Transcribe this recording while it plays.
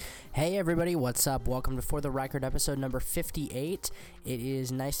Hey everybody, what's up? Welcome to For the Record episode number 58. It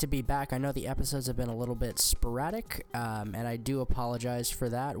is nice to be back. I know the episodes have been a little bit sporadic, and I do apologize for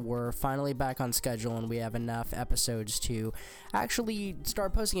that. We're finally back on schedule and we have enough episodes to actually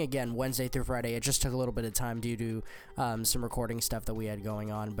start posting again Wednesday through Friday. It just took a little bit of time due to some recording stuff that we had going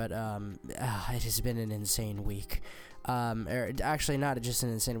on, but it has been an insane week. Actually not just an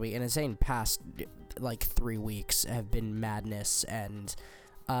insane week, an insane past like 3 weeks have been madness, and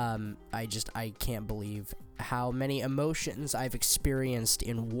I can't believe how many emotions I've experienced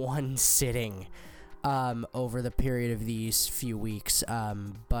in one sitting, over the period of these few weeks,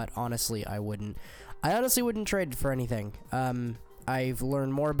 but honestly, I honestly wouldn't trade it for anything. I've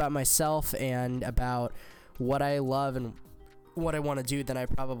learned more about myself and about what I love and what I want to do than I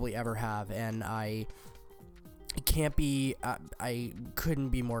probably ever have, and I couldn't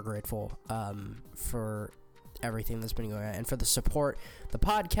be more grateful, for everything that's been going on and for the support the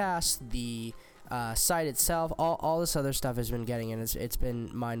podcast, the site itself, all this other stuff has been getting, and it's been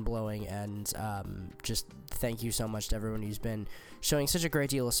mind-blowing, and just thank you so much to everyone who's been showing such a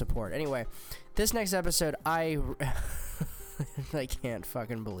great deal of support. Anyway, this next episode, I can't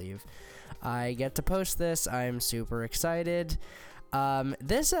fucking believe I get to post this. I'm super excited.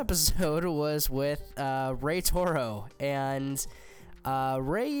 This episode was with Ray Toro, and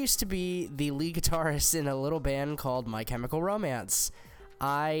Ray used to be the lead guitarist in a little band called My Chemical Romance.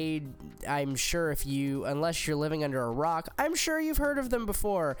 I'm sure unless you're living under a rock, I'm sure you've heard of them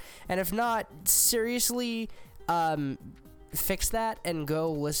before. And if not, seriously, fix that and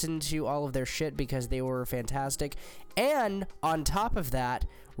go listen to all of their shit because they were fantastic. And on top of that,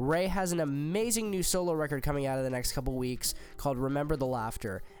 Ray has an amazing new solo record coming out in the next couple weeks called Remember the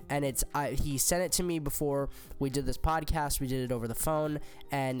Laughter. And he sent it to me before we did this podcast. We did it over the phone,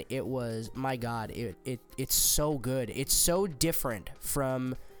 and it was, my God, it's so good. It's so different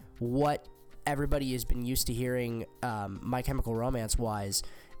from what everybody has been used to hearing My Chemical Romance wise.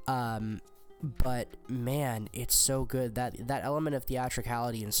 But man, it's so good. That element of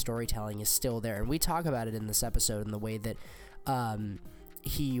theatricality and storytelling is still there, and we talk about it in this episode in the way that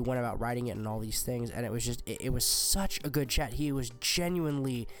he went about writing it and all these things, and it was such a good chat. He was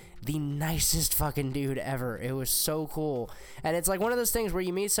genuinely the nicest fucking dude ever. It was so cool, and it's like one of those things where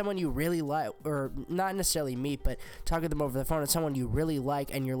you meet someone you really like, or not necessarily meet, but talk to them over the phone, and someone you really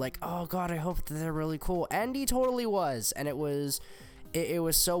like, and you're like, oh god, I hope that they're really cool, and he totally was, and it was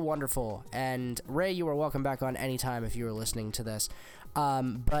so wonderful. And Ray, you are welcome back on anytime if you were listening to this.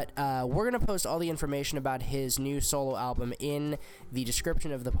 But we're going to post all the information about his new solo album in the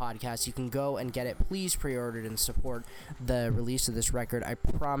description of the podcast. You can go and get it. Please pre-order it and support the release of this record. I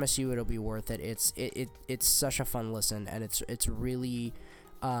promise you it'll be worth it. It's such a fun listen, and it's really,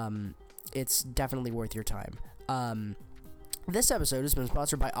 it's definitely worth your time. This episode has been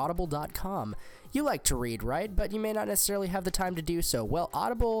sponsored by Audible.com. You like to read, right? But you may not necessarily have the time to do so. Well,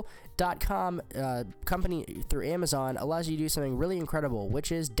 Audible.com, company through Amazon, allows you to do something really incredible,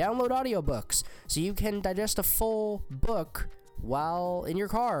 which is download audiobooks. So you can digest a full book while in your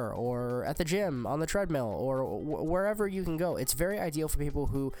car or at the gym, on the treadmill, or wherever you can go. It's very ideal for people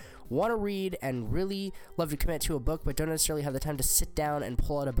who want to read and really love to commit to a book but don't necessarily have the time to sit down and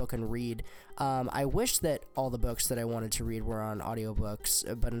pull out a book and read. I wish that all the books that I wanted to read were on audiobooks,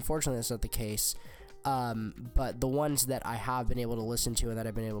 but unfortunately that's not the case. But the ones that I have been able to listen to and that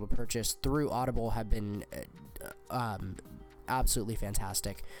I've been able to purchase through Audible have been absolutely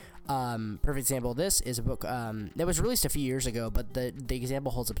fantastic. Perfect example of this is a book that was released a few years ago, but the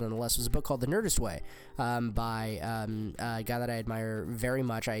example holds up nonetheless. It was a book called The Nerdist Way, by a guy that I admire very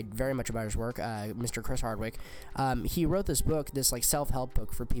much. I very much admire his work, Mr. Chris Hardwick. He wrote this book, this like self-help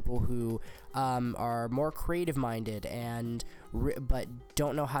book for people who are more creative-minded and but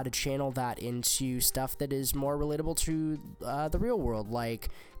don't know how to channel that into stuff that is more relatable to the real world, like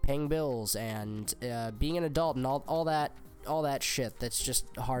paying bills and being an adult and all that shit that's just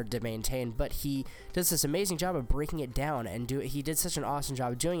hard to maintain. But he does this amazing job of breaking it down and he did such an awesome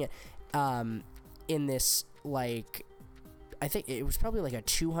job of doing it in this, like, I think it was probably like a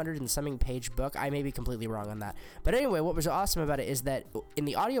 200 and something page book. I may be completely wrong on that. But anyway, what was awesome about it is that in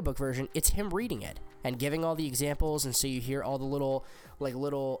the audiobook version, it's him reading it and giving all the examples, and so you hear all the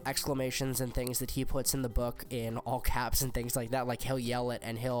little exclamations and things that he puts in the book in all caps and things like that. Like he'll yell it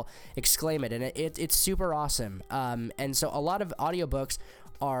and he'll exclaim it, and it's super awesome. And so a lot of audiobooks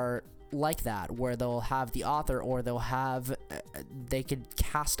are like that, where they'll have the author, or they could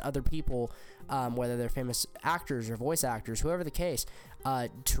cast other people, whether they're famous actors or voice actors, whoever the case,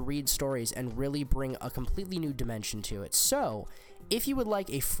 to read stories and really bring a completely new dimension to it. So if you would like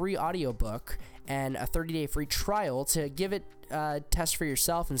a free audiobook and a 30-day free trial to give it a test for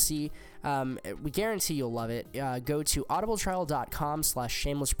yourself and see, we guarantee you'll love it, go to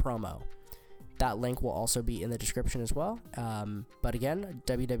audibletrial.com/shamelesspromo. That link will also be in the description as well. But again,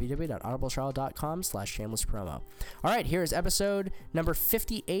 www.audibletrial.com/shamelesspromo. All right, here is episode number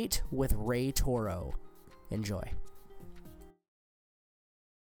 58 with Ray Toro. Enjoy.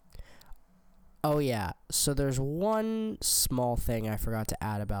 Oh yeah, so there's one small thing I forgot to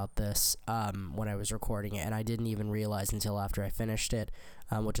add about this when I was recording it, and I didn't even realize until after I finished it,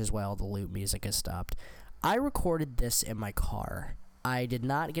 which is why all the loop music has stopped. I recorded this in my car. I did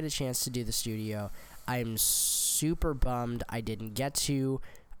not get a chance to do the studio. I'm super bummed I didn't get to,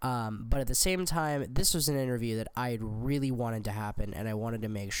 but at the same time, this was an interview that I really wanted to happen, and I wanted to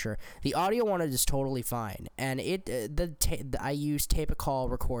make sure. The audio one is totally fine, and I use Tape-A-Call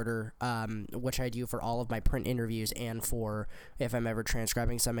recorder, which I do for all of my print interviews and for if I'm ever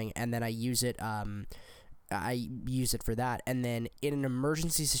transcribing something, and then I use it for that. And then in an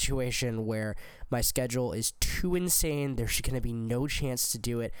emergency situation where my schedule is too insane, there's going to be no chance to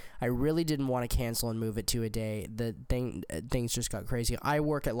do it, I really didn't want to cancel and move it to a day. Things just got crazy. I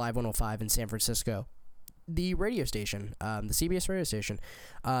work at Live 105 in San Francisco, the radio station, the CBS radio station.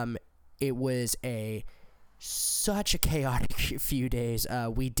 It was such a chaotic few days.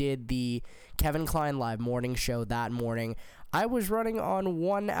 We did the Kevin Kline live morning show that morning. I was running on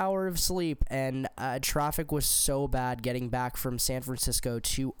 1 hour of sleep, and traffic was so bad getting back from San Francisco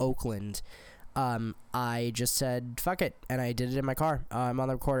to Oakland. I just said, fuck it, and I did it in my car. I'm on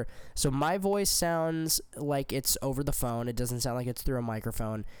the recorder. So my voice sounds like it's over the phone. It doesn't sound like it's through a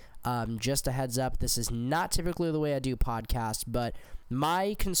microphone. Just a heads up, this is not typically the way I do podcasts, but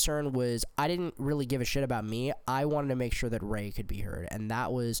my concern was I didn't really give a shit about me. I wanted to make sure that Ray could be heard, and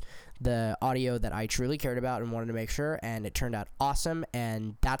that was the audio that I truly cared about and wanted to make sure, and it turned out awesome,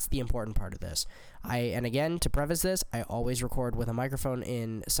 and that's the important part of this. And again, to preface this, I always record with a microphone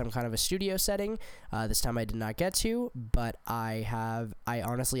in some kind of a studio setting. This time I did not get to, but I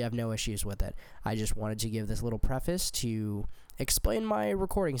honestly have no issues with it. I just wanted to give this little preface to explain my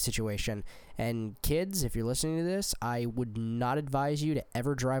recording situation. And kids, if you're listening to this, I would not advise you to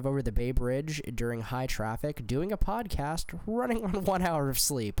ever drive over the Bay Bridge during high traffic doing a podcast running on 1 hour of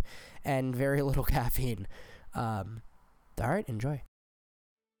sleep and very little caffeine. All right, enjoy.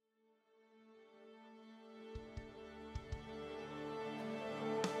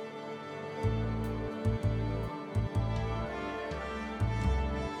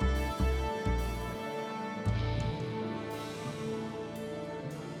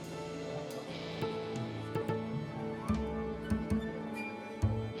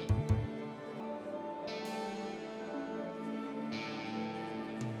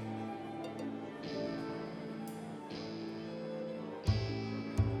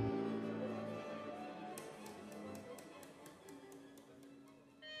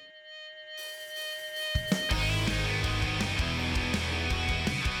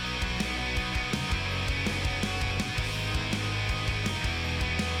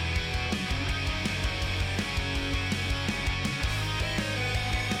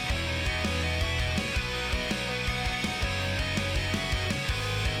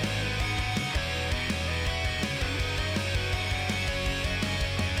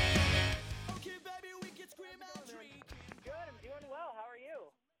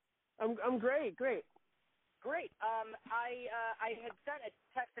 I'm great. Great. I had sent a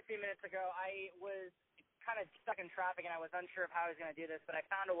text a few minutes ago. I was kind of stuck in traffic, and I was unsure of how I was going to do this, but I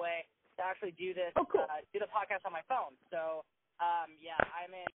found a way to actually do this. Oh, cool. Do the podcast on my phone. So, yeah,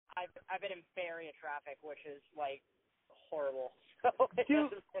 I've been in Bay Area traffic, which is like horrible. So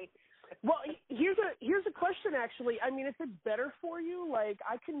well, here's a question actually. I mean, if it's better for you, like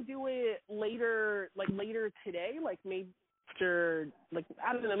I can do it later today, like maybe after, like,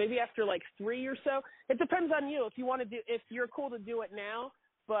 I don't know, maybe after like 3 or so. It depends on you if you're cool to do it now.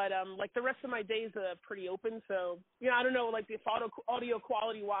 But like the rest of my days are pretty open, so I don't know, like if audio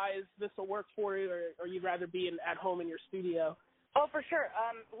quality wise this will work for you, or you'd rather be at home in your studio. Oh, for sure.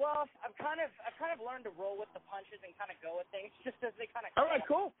 Well, I've kind of learned to roll with the punches and kind of go with things just as they kind of. All right,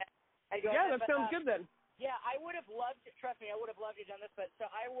 cool. Yeah, that sounds good then. Yeah, I would have loved to, trust me, I would have loved to have done this, but so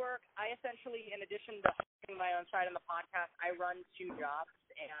I essentially, in addition to hosting my own side on the podcast, I run two jobs,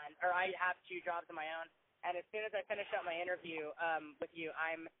 I have two jobs of my own, and as soon as I finish up my interview with you,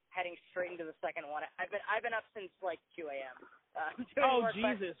 I'm heading straight into the second one. I've been up since like 2 a.m. Oh, work,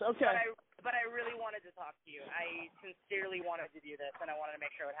 Jesus, okay. But I really wanted to talk to you. I sincerely wanted to do this, and I wanted to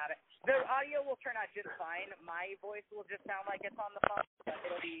make sure it would happen. The audio will turn out just fine. My voice will just sound like it's on the phone, but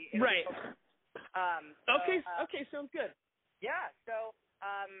it'll be right. Okay, sounds good. Yeah, so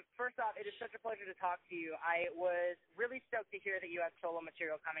first off, it is such a pleasure to talk to you. I was really stoked to hear that you have solo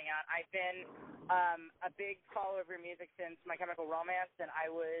material coming out. I've been a big follower of your music since My Chemical Romance, and I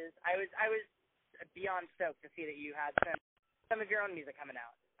was beyond stoked to see that you had some of your own music coming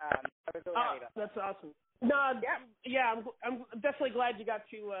out. I was really happy about that. That's awesome. No, yeah, I'm definitely glad you got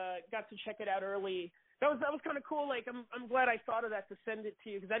to check it out early. That was kind of cool. Like I'm glad I thought of that to send it to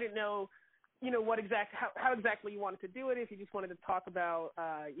you because I didn't know, how exactly you wanted to do it. If you just wanted to talk about,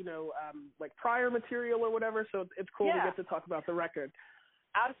 like prior material or whatever. So it's cool to get to talk about the record.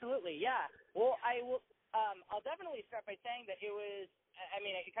 Absolutely, yeah. Well, I will. I'll definitely start by saying that it was. I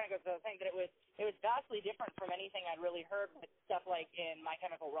mean, it kind of goes without saying that it was vastly different from anything I'd really heard with stuff like in My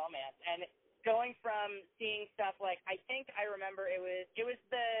Chemical Romance, and going from seeing stuff like I think I remember it was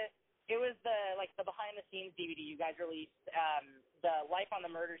the like the behind the scenes DVD you guys released, the Life on the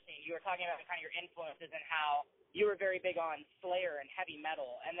Murder Scene. You were talking about kind of your influences and how you were very big on Slayer and heavy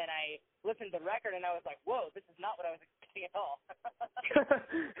metal, and then I listened to the record and I was like, whoa, this is not what I was expecting at all.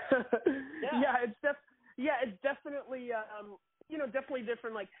 It's definitely definitely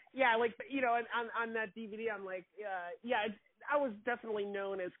different. Like on that DVD, I'm like I was definitely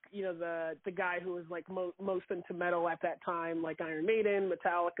known as the guy who was like most into metal at that time, like Iron Maiden,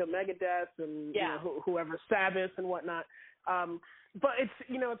 Metallica, Megadeth, and whoever, Sabbath and whatnot. But it's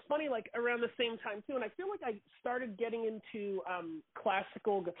funny, like around the same time too, and I feel like I started getting into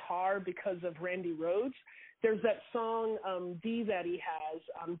classical guitar because of Randy Rhoads. There's that song D that he has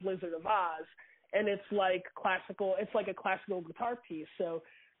on Blizzard of Oz, and it's like a classical guitar piece. So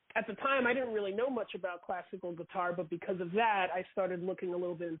at the time, I didn't really know much about classical guitar, but because of that, I started looking a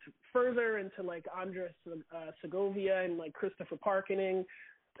little bit further into like Andres Segovia and like Christopher Parkening,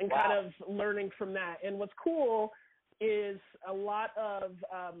 and kind of learning from that. And what's cool is a lot of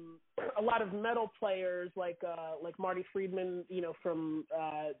metal players like Marty Friedman, from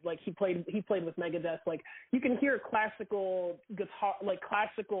like he played with Megadeth. Like you can hear classical guitar, like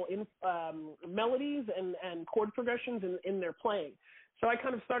classical melodies and chord progressions in their playing. So I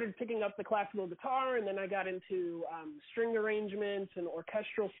kind of started picking up the classical guitar, and then I got into string arrangements and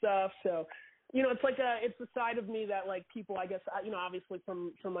orchestral stuff. So, it's a side of me that like people, I guess, obviously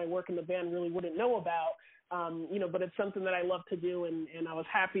from my work in the band really wouldn't know about. But it's something that I love to do, and I was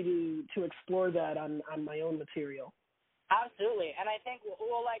happy to explore that on my own material. Absolutely, and I think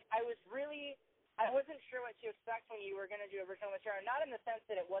I wasn't sure what to expect when you were going to do original material. Not in the sense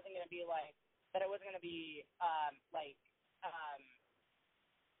that it wasn't going to be like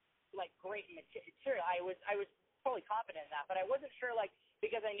great material. I was totally confident in that, but I wasn't sure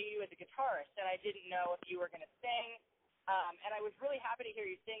because I knew you as a guitarist and I didn't know if you were going to sing. And I was really happy to hear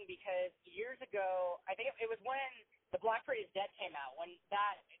you sing because years ago, I think it was when The Black Parade is Dead came out,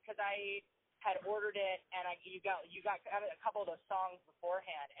 because I had ordered it and you got a couple of those songs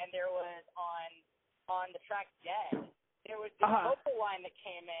beforehand, and there was on the track Dead, there was this vocal line that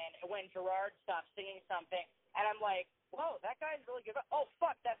came in when Gerard stopped singing something, and I'm like, whoa, that guy's really good. Oh,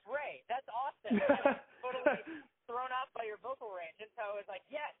 fuck, that's Ray. That's awesome. I was totally thrown off by your vocal range. And so I was like,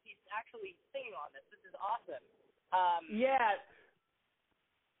 yes, he's actually singing on this. This is awesome.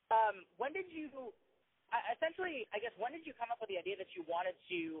 When did you, when did you come up with the idea that you wanted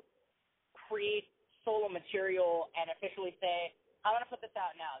to create solo material and officially say, I want to put this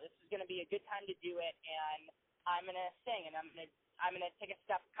out now. This is going to be a good time to do it, and I'm going to sing, and I'm going to take a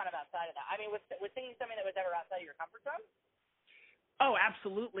step kind of outside of that. I mean, was singing something that was ever outside of your comfort zone? Oh,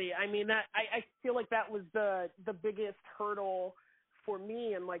 absolutely. I mean, that I feel like that was the biggest hurdle for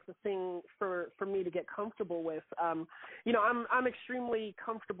me, and like the thing for me to get comfortable with. I'm extremely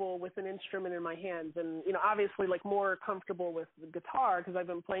comfortable with an instrument in my hands, and obviously like more comfortable with the guitar because I've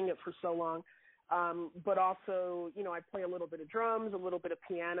been playing it for so long. But also, I play a little bit of drums, a little bit of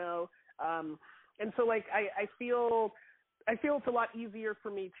piano, and so like I feel it's a lot easier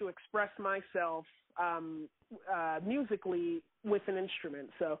for me to express myself musically with an instrument.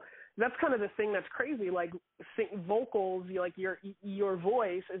 So that's kind of the thing that's crazy. Like vocals, like your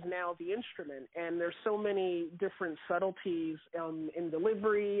voice is now the instrument, and there's so many different subtleties in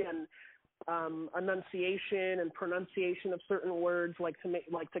delivery and enunciation and pronunciation of certain words,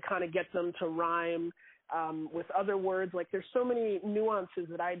 to kind of get them to rhyme with other words. Like there's so many nuances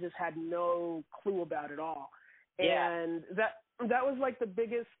that I just had no clue about at all. Yeah. And that was like the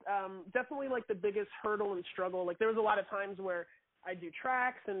biggest, definitely like the biggest hurdle and struggle. Like there was a lot of times where I do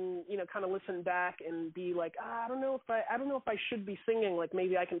tracks and, kind of listen back and be like, I don't know if I should be singing. Like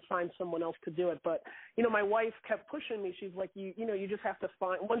maybe I can find someone else to do it. But, my wife kept pushing me. She's like, you just have to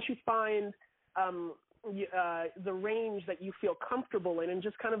once you find the range that you feel comfortable in, and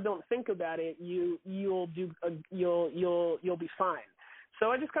just kind of don't think about it, you'll be fine.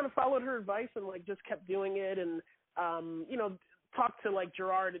 So I just kind of followed her advice and like just kept doing it, and talked to like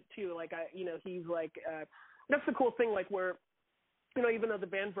Gerard too. Like he's like that's the cool thing. Like we're even though the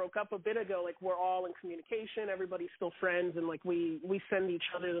band broke up a bit ago, like we're all in communication. Everybody's still friends, and like we send each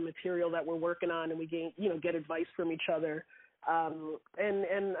other the material that we're working on, and we get advice from each other.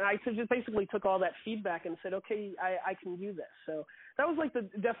 And I just basically took all that feedback and said, okay, I can do this. So that was like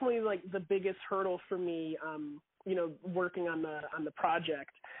definitely like the biggest hurdle for me, working on the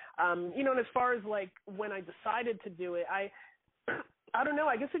project. And as far as like when I decided to do it, I don't know,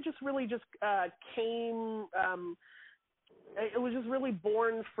 I guess it just really just came, it was just really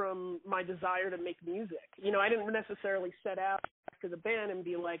born from my desire to make music. I didn't necessarily set out after the band and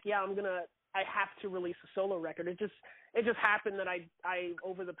be like, yeah, I have to release a solo record. It just happened that I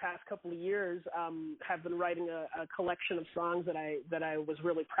over the past couple of years have been writing a collection of songs that I was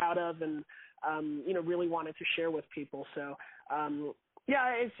really proud of and really wanted to share with people. So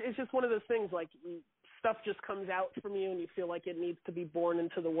it's just one of those things, like stuff just comes out from you and you feel like it needs to be born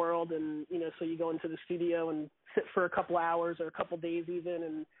into the world, and so you go into the studio and sit for a couple hours or a couple days even,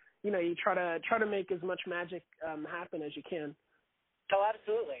 and you try to make as much magic happen as you can. Oh,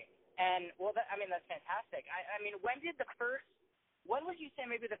 absolutely. And well, that's fantastic. I mean, when would you say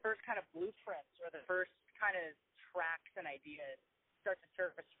maybe the first kind of blueprints or the first kind of tracks and ideas start to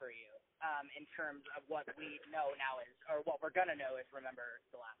surface for you in terms of what we know now is, or what we're gonna know is Remember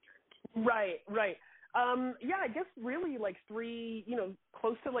the Laughter? Right. I guess really like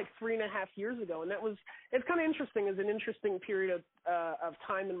close to like 3.5 years ago, and it's kind of interesting. It's an interesting period of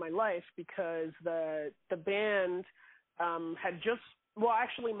time in my life because the band had just. Well,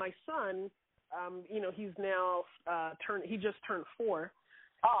 actually, my son, he's now he just turned 4.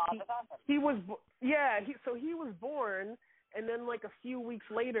 Oh, that's awesome. He was born, and then like a few weeks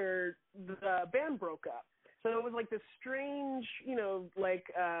later, the band broke up. So it was like this strange,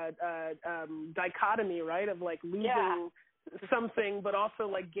 dichotomy, right, of like losing something, but also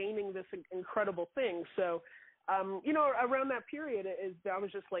like gaining this incredible thing. So, around that period I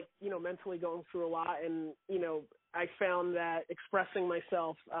was just like, mentally going through a lot, and I found that expressing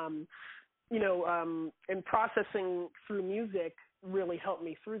myself, and processing through music really helped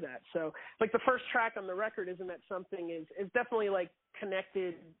me through that. So like the first track on the record, Isn't That Something, is definitely like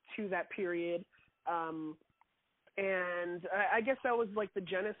connected to that period. And I guess that was like the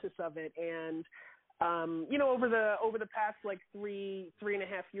genesis of it. And, over the past like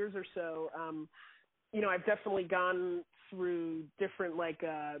 3.5 years or so, I've definitely gone through different like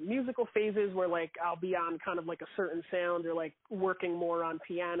musical phases where like I'll be on kind of like a certain sound, or like working more on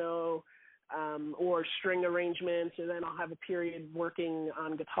piano or string arrangements, and then I'll have a period working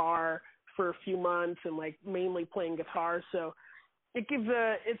on guitar for a few months and like mainly playing guitar. So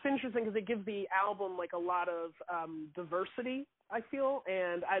it's interesting because it gives the album like a lot of diversity, I feel,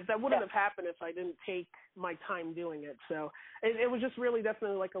 and that wouldn't have happened if I didn't take my time doing it. So it was just really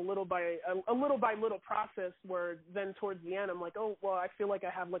definitely like a little by little process, where then towards the end I'm like, oh well, I feel like I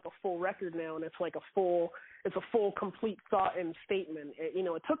have like a full record now, and it's a full complete thought and statement.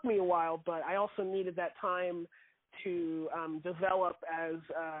 It took me a while, but I also needed that time to develop as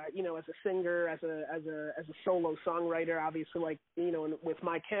a singer, as a solo songwriter. Obviously, like with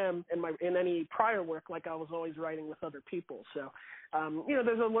my chem and in any prior work, like I was always writing with other people. So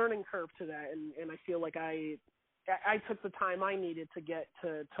there's a learning curve to that, and I feel like I took the time I needed to get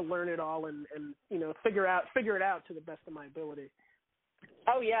to learn it all and figure it out to the best of my ability.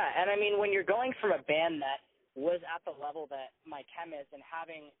 Oh yeah, and I mean, when you're going from a band that was at the level that My Chem is, and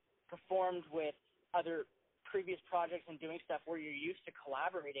having performed with other previous projects and doing stuff where you're used to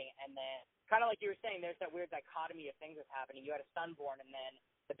collaborating, and then kind of like you were saying, there's that weird dichotomy of things that's happening. You had a son born, and then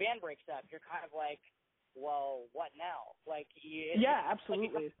the band breaks up. You're kind of like, well, what now? Like,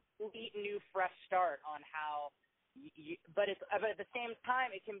 absolutely. Like a complete new, fresh start on how. But at the same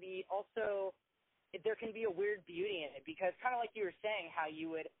time, it can be also, there can be a weird beauty in it, because kind of like you were saying, how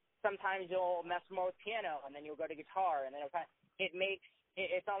you would sometimes you'll mess more with piano, and then you'll go to guitar, and then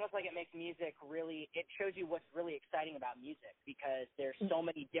it's almost like it makes music really, it shows you what's really exciting about music, because there's so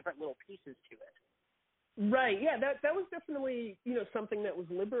many different little pieces to it. Right. Yeah. That was definitely, something that was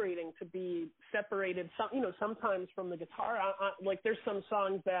liberating, to be separated, sometimes from the guitar. Like there's some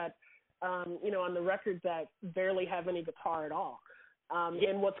songs that, on the record that barely have any guitar at all.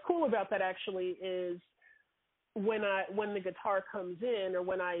 And what's cool about that actually is, when the guitar comes in, or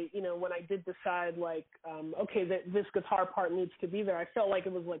when I did decide, like, okay, that this guitar part needs to be there, I felt like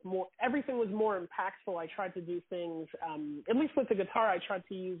it was like everything was more impactful. I tried to do things, at least with the guitar, I tried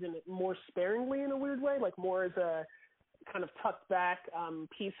to use it more sparingly in a weird way, like more as a kind of tucked back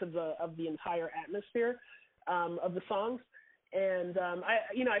piece of the entire atmosphere of the songs. And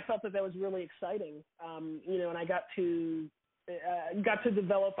I felt that was really exciting, and I got to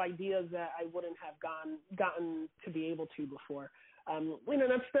develop ideas that I wouldn't have gotten to be able to before.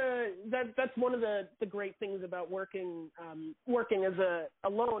 That's one of the great things about working as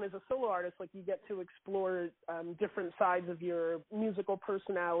alone as a solo artist. Like, you get to explore different sides of your musical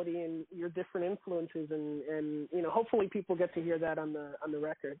personality and your different influences, and hopefully people get to hear that on the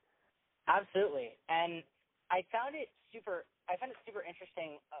record. Absolutely. And I found it super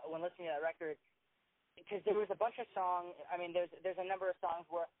interesting when listening to that record, because there was a bunch of songs. I mean, there's a number of songs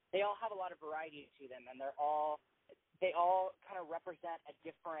where they all have a lot of variety to them, and they all kind of represent a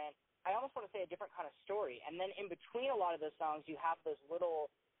different, I almost want to say a different kind of story. And then in between a lot of those songs, you have those little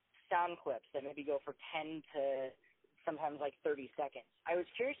sound clips that maybe go for 10 to sometimes like 30 seconds. I was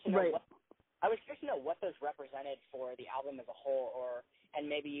curious to know what those represented for the album as a whole, and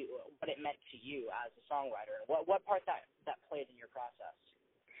maybe what it meant to you as a songwriter. What part that played in your process.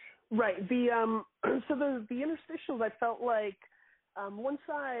 Right. So the interstitials, I felt like once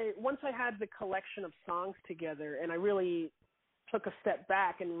I had the collection of songs together, and I really took a step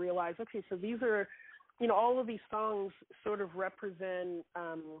back and realized, okay, so these are, all of these songs sort of represent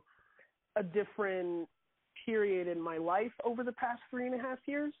a different period in my life over the past 3.5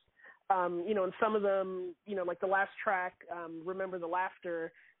 years. And some of them, like the last track, Remember the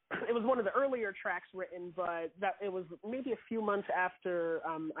Laughter, it was one of the earlier tracks written, but that it was maybe a few months after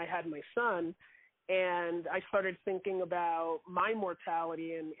I had my son, and I started thinking about my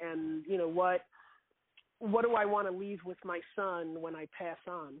mortality and what do I want to leave with my son when I pass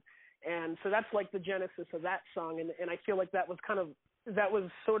on. And so that's like the genesis of that song, and I feel like that was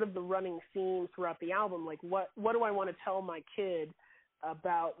sort of the running theme throughout the album. Like, what do I want to tell my kid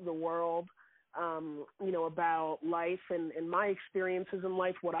about the world, about life and my experiences in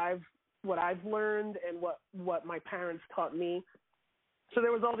life, what I've learned, and what my parents taught me. So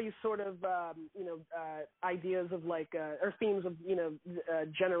there was all these sort of ideas of like or themes of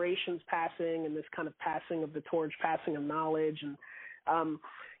generations passing, and this kind of passing of the torch, passing of knowledge, and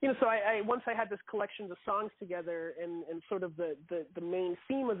so I once I had this collection of songs together, and sort of the main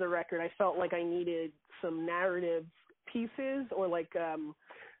theme of the record, I felt like I needed some narrative pieces, or like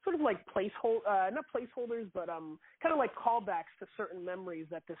sort of like not placeholders, but kind of like callbacks to certain memories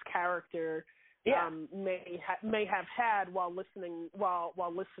that this character may have had while listening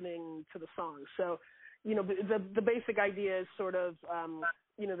to the song. So, the basic idea is sort of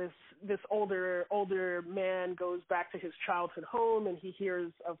this older man goes back to his childhood home, and he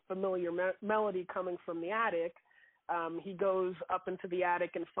hears a familiar melody coming from the attic. He goes up into the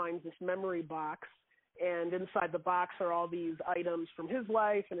attic and finds this memory box. And inside the box are all these items from his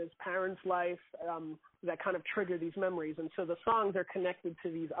life and his parents' life that kind of trigger these memories. And so the songs are connected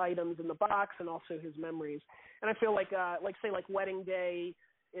to these items in the box and also his memories. And I feel like Wedding Day,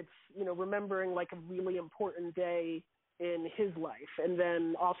 it's, remembering like a really important day in his life. And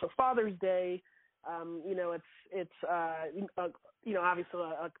then also Father's Day, it's obviously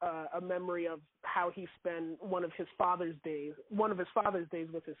a memory of how he spent one of his father's days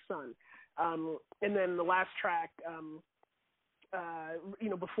with his son. And then the last track,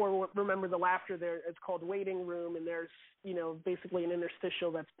 before Remember the Laughter, it's called Waiting Room, and there's, basically an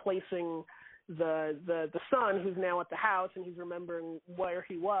interstitial that's placing the son who's now at the house, and he's remembering where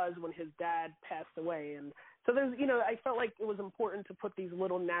he was when his dad passed away. And so there's, I felt like it was important to put these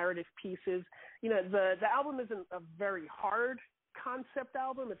little narrative pieces. The album isn't a very hard concept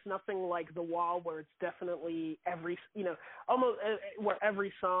album. It's nothing like The Wall, where it's definitely almost where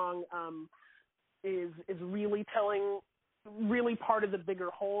every song is really part of the bigger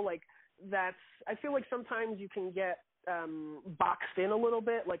whole. Like, I feel like sometimes you can get boxed in a little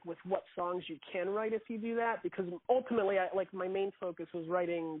bit, like with what songs you can write if you do that, because ultimately my main focus was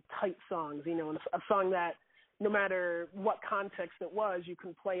writing tight songs, and a song that no matter what context it was, you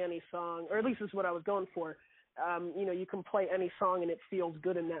can play any song, or at least this is what I was going for. You can play any song and it feels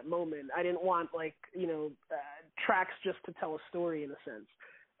good in that moment. I didn't want tracks just to tell a story in a sense.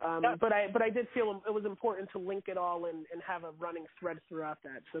 But I did feel it was important to link it all and have a running thread throughout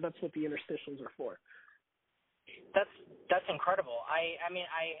that. So that's what the interstitials are for. That's incredible. I mean,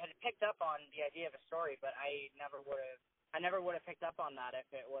 I had picked up on the idea of a story, but I never would have picked up on that if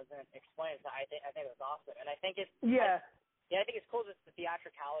it wasn't explained. So I think it was awesome, and I think it's I think it's cool, just the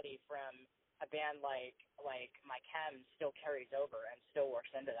theatricality from a band like My Chem still carries over and still works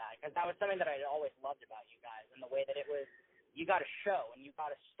into that, because that was something that I always loved about you guys, and the way that it was, you got a show and you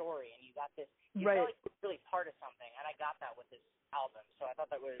got a story and you got this, you felt like you were really part of something, and I got that with this album, so I thought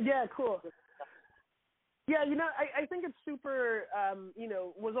that was cool. Yeah, I think it's super,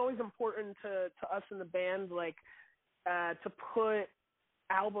 was always important to us in the band, like, to put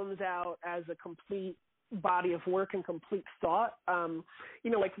albums out as a complete body of work and complete thought.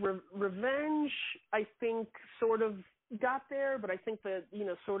 Like Revenge, I think sort of got there, but I think that,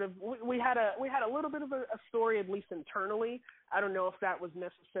 sort of, we had a little bit of a story, at least internally. I don't know if that was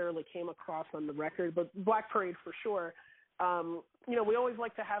necessarily came across on the record, but Black Parade for sure. We always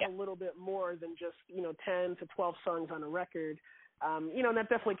like to have a little bit more than just, 10 to 12 songs on a record. And that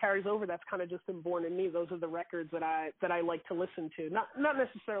definitely carries over. That's kind of just been born in me. Those are the records that I like to listen to. Not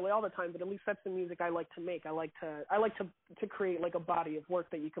necessarily all the time, but at least that's the music I like to make. I like to create like a body of work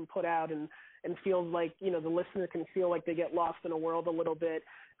that you can put out and feels like, the listener can feel like they get lost in a world a little bit.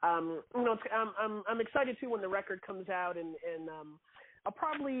 I'm excited too when the record comes out, and I'll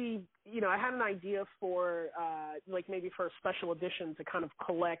probably, I had an idea for like maybe for a special edition to kind of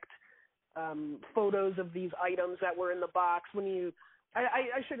collect photos of these items that were in the box.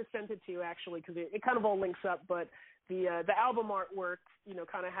 I should have sent it to you actually, because it kind of all links up, but the album artwork,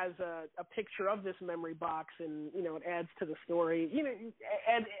 kind of has a picture of this memory box, and, it adds to the story,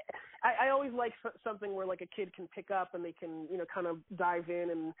 and I always like something where like a kid can pick up and they can, kind of dive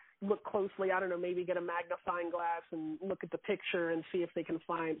in and look closely. I don't know, maybe get a magnifying glass and look at the picture and see if they can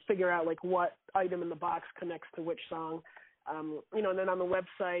figure out like what item in the box connects to which song. And then on the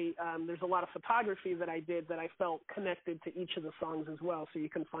website, there's a lot of photography that I did that I felt connected to each of the songs as well. So you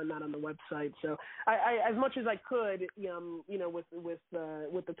can find that on the website. So I as much as I could, with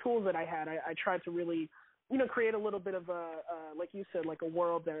the tools that I had, I tried to really, create a little bit of like you said, like a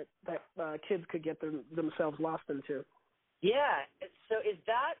world that kids could get themselves lost into. Yeah. So is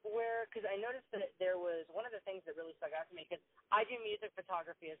that where, because I noticed that there was one of the things that really stuck out to me, because I do music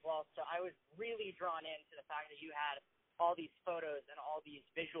photography as well, so I was really drawn into the fact that you had all these photos and all these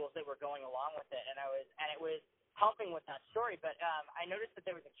visuals that were going along with it, and it was helping with that story. But I noticed that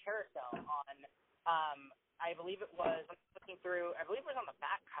there was a carousel on, I believe it was, looking through, I believe it was on the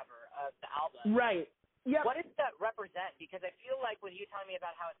back cover of the album. Right. Yeah. What does that represent? Because I feel like with you telling me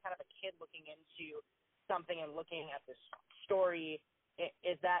about how it's kind of a kid looking into something and looking at this story,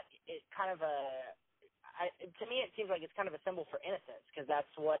 is that it kind of to me it seems like it's kind of a symbol for innocence, because that's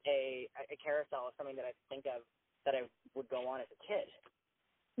what a carousel is, something that I think of that I would go on as a kid.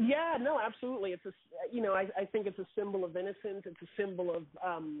 Yeah, no, absolutely. It's I think it's a symbol of innocence. It's a symbol of,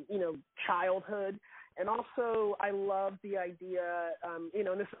 childhood. And also I love the idea, and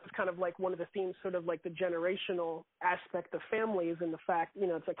this is kind of like one of the themes, sort of like the generational aspect of families, and the fact,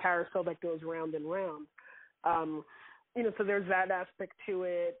 it's a carousel that goes round and round. So there's that aspect to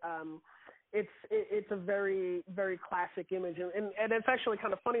it. It's a very, very classic image. And it's actually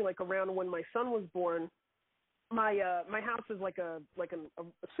kind of funny, like around when my son was born, my house is like a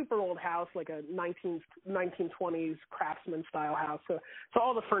super old house, like a 1920s craftsman style house. So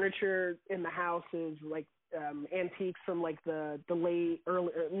all the furniture in the house is like antiques from like the late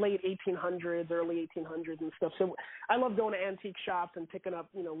 1800s, early 1800s and stuff. So I love going to antique shops and picking up,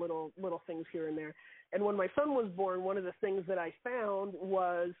 little things here and there. And when my son was born, one of the things that I found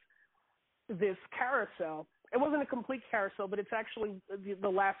was this carousel. It wasn't a complete carousel, but it's actually the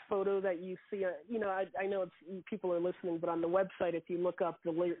last photo that you see. I know people are listening, but on the website, if you look up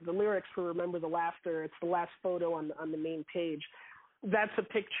the lyrics for "Remember the Laughter," it's the last photo on the main page. That's a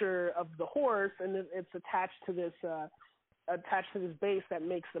picture of the horse, and it's attached to this bass that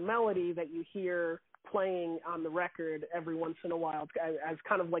makes the melody that you hear playing on the record every once in a while, as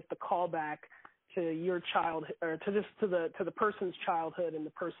kind of like the callback to your child, or to the person's childhood and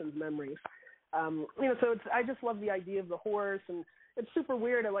the person's memories. So I just love the idea of the horse, and it's super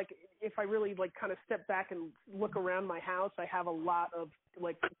weird. If I really kind of step back and look around my house, I have a lot of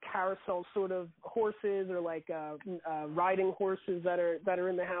like carousel sort of horses, or riding horses that are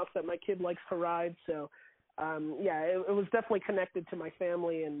in the house that my kid likes to ride. So it was definitely connected to my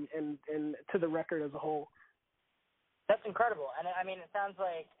family and to the record as a whole. That's incredible, and I mean, it sounds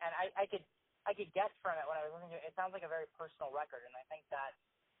like, and I could guess from it when I was listening to it. It sounds like a very personal record, and I think that.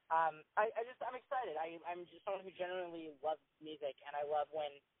 I'm excited. I'm just someone who genuinely loves music, and I love when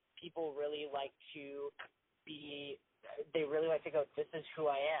people really like to go, this is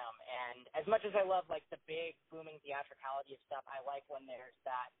who I am. And as much as I love like the big booming theatricality of stuff, I like when there's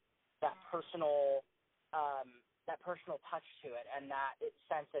that personal touch to it, and that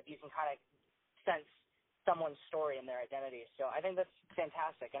sense of you can kind of sense someone's story and their identity. So I think that's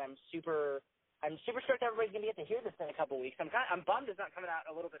fantastic, and I'm super stoked everybody's gonna get to hear this in a couple weeks. I'm bummed it's not coming out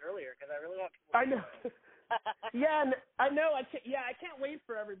a little bit earlier because I really want people to I know. Yeah, I know. I can't wait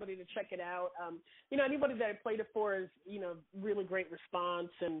for everybody to check it out. Anybody that I played it for is, really great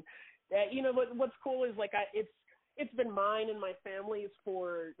response. And, what's cool is like it's been mine and my family's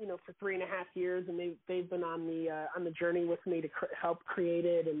for 3.5 years, and they've been on the journey with me to help create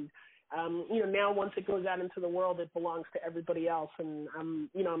it. And, now once it goes out into the world, it belongs to everybody else. And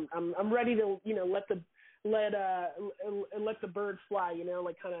I'm ready to, let the bird fly,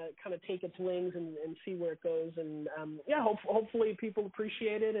 kind of take its wings and see where it goes. And hopefully people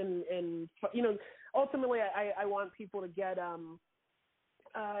appreciate it. And ultimately I want people to get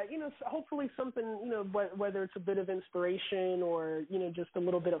hopefully something, whether it's a bit of inspiration or just a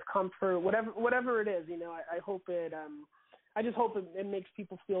little bit of comfort, whatever it is. I hope it. I just hope it makes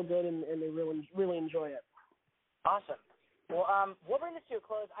people feel good and they really enjoy it. Awesome. Well, we'll bring this to a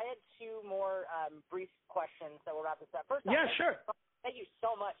close. I had 2 more brief questions that will wrap this up. First off, sure. Thank you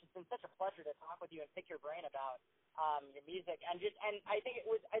so much. It's been such a pleasure to talk with you and pick your brain about your music, and I think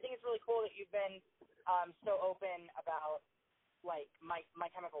it's really cool that you've been so open about like My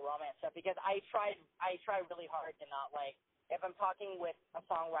Chemical Romance stuff, because I try really hard to not, like, if I'm talking with a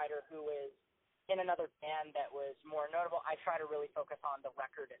songwriter who is in another band that was more notable, I try to really focus on the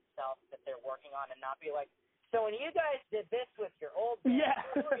record itself that they're working on and not be like, so when you guys did this with your old band,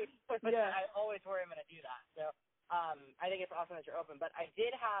 I always worry I'm going to do that. So I think it's awesome that you're open. But I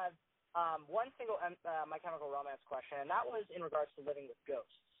did have one single My Chemical Romance question, and that was in regards to Living with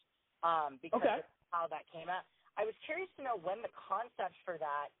Ghosts, because of how that came out. I was curious to know when the concept for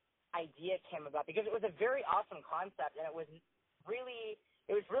that idea came about, because it was a very awesome concept, and it was really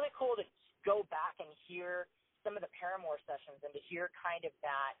cool to go back and hear some of the Paramore sessions and to hear kind of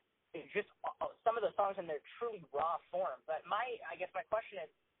that, just some of the songs in their truly raw form. But I guess my question is,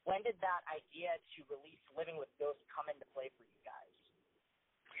 when did that idea to release Living with Ghosts come into play for you guys?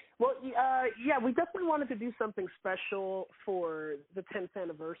 Well, we definitely wanted to do something special for the 10th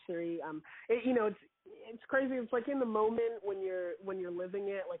anniversary. It's crazy. It's like in the moment when you're living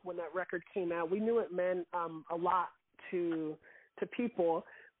it, like when that record came out, we knew it meant a lot to people.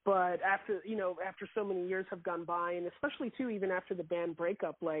 But after so many years have gone by, and especially too, even after the band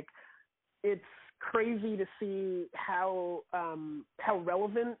breakup, like it's crazy to see how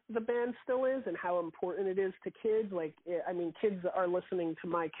relevant the band still is and how important it is to kids. Like, I mean, kids are listening to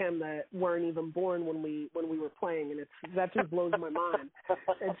My Chem that weren't even born when we were playing, and that just blows my mind.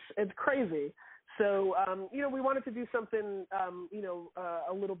 It's crazy. So, we wanted to do something,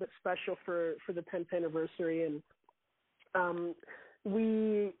 a little bit special for the 10th anniversary, and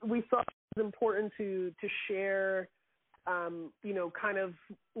we thought it was important to share, kind of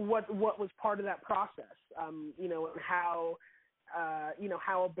what was part of that process, and how,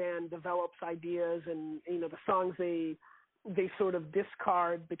 how a band develops ideas and, the songs they sort of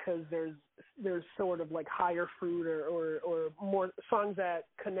discard because there's sort of like higher fruit or more songs that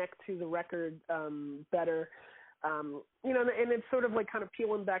connect to the record better. And it's sort of like kind of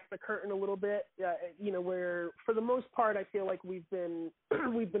peeling back the curtain a little bit, where for the most part, I feel like we've been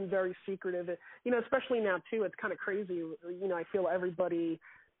very secretive, especially now too. It's kind of crazy. I feel everybody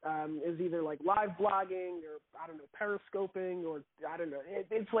is either like live blogging or, I don't know, periscoping, or I don't know.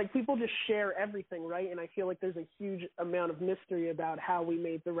 It's like people just share everything, right? And I feel like there's a huge amount of mystery about how we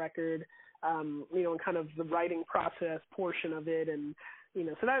made the record, and kind of the writing process portion of it. And,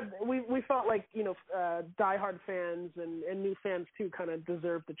 so that we felt like, diehard fans and new fans too kind of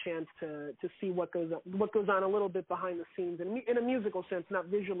deserve the chance to see what goes on a little bit behind the scenes in a musical sense, not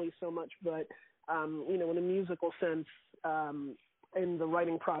visually so much, but, in a musical sense, in the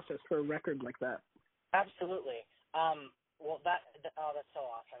writing process for a record like that. Absolutely. Well, that's so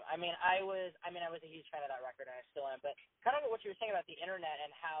awesome. I was a huge fan of that record, and I still am. But kind of what you were saying about the internet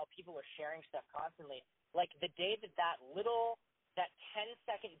and how people are sharing stuff constantly, like the day that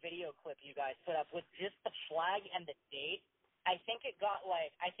 10-second video clip you guys put up with just the flag and the date, I think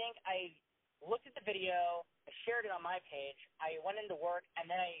I looked at the video, I shared it on my page, I went into work,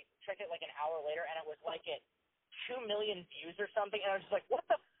 and then I checked it like an hour later, and it was like at 2 million views or something, and I was just like, what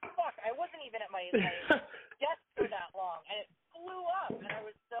the fuck? I wasn't even at my desk for that long, and it blew up, and I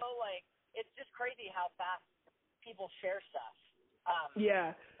was so like, it's just crazy how fast people share stuff.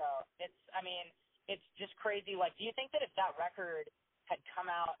 So it's just crazy. Like, do you think that if that record had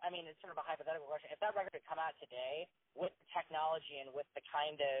come out, it's sort of a hypothetical question, if that record had come out today with the technology and with the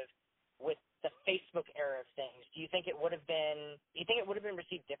Facebook era of things, do you think it would have been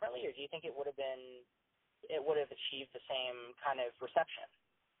received differently, or do you think it would have achieved the same kind of reception?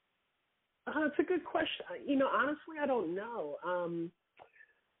 It's a good question. Honestly, I don't know.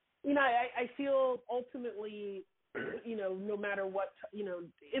 I feel ultimately, no matter what,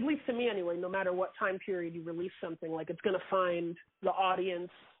 at least to me anyway, no matter what time period you release something, like it's going to find the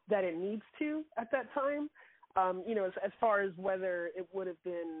audience that it needs to at that time. As far as whether it would have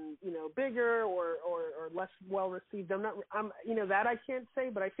been, bigger or less well received, that I can't say,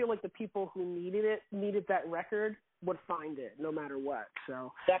 but I feel like the people who needed that record would find it no matter what.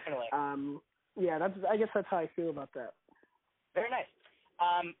 So definitely. I guess that's how I feel about that. Very nice.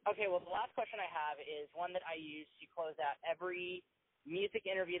 Okay, well, the last question I have is one that I use to close out every music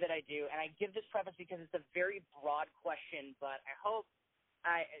interview that I do, and I give this preface because it's a very broad question, but I hope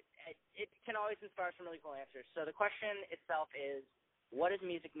it can always inspire some really cool answers. So the question itself is, what does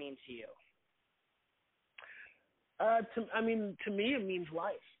music mean to you? To me, it means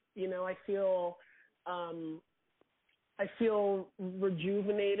life. I feel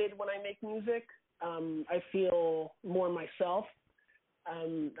rejuvenated when I make music. I feel more myself.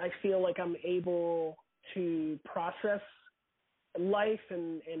 I feel like I'm able to process life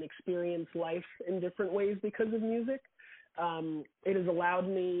and experience life in different ways because of music. It has allowed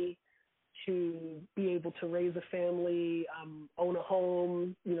me to be able to raise a family, own a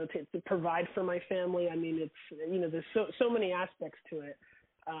home, to provide for my family. I mean, it's, there's so many aspects to it.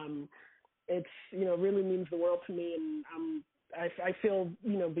 It's, really means the world to me, and I feel,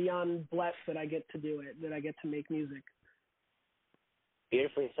 beyond blessed that I get to do it, that I get to make music.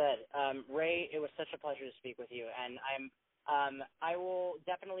 Beautifully said. Ray, it was such a pleasure to speak with you, and I will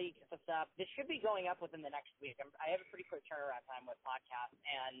definitely get this up. This should be going up within the next week. I have a pretty quick turnaround time with podcasts,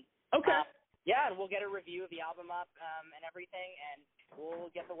 and okay. And we'll get a review of the album up and everything, and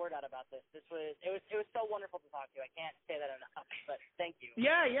we'll get the word out about this. It was so wonderful to talk to you. I can't say that enough, but thank you.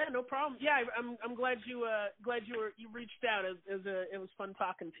 Yeah, no problem. Yeah, I'm glad you reached out. It was fun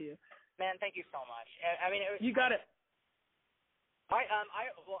talking to you. Man, thank you so much. I mean, you got it. All right,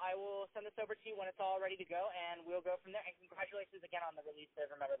 I will send this over to you when it's all ready to go, and we'll go from there. And congratulations again on the release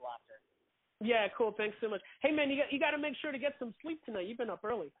of Remember the Laughter. Yeah, cool. Thanks so much. Hey, man, you got to make sure to get some sleep tonight. You've been up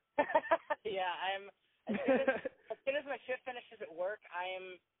early. Yeah, as soon as my shift finishes at work, I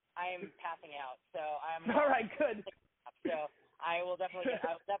am passing out. So I'm all right. Good. So I will definitely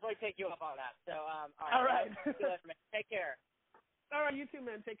take you up on that. So all right. Take care. All right, you too,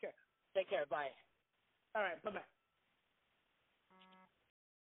 man. Take care. Take care. Bye. All right. Bye-bye.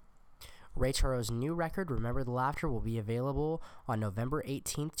 Ray Toro's new record, Remember the Laughter, will be available on November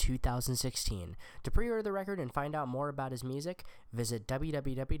 18th, 2016. To pre-order the record and find out more about his music, visit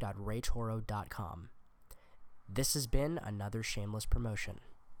www.raytoro.com. This has been another shameless promotion.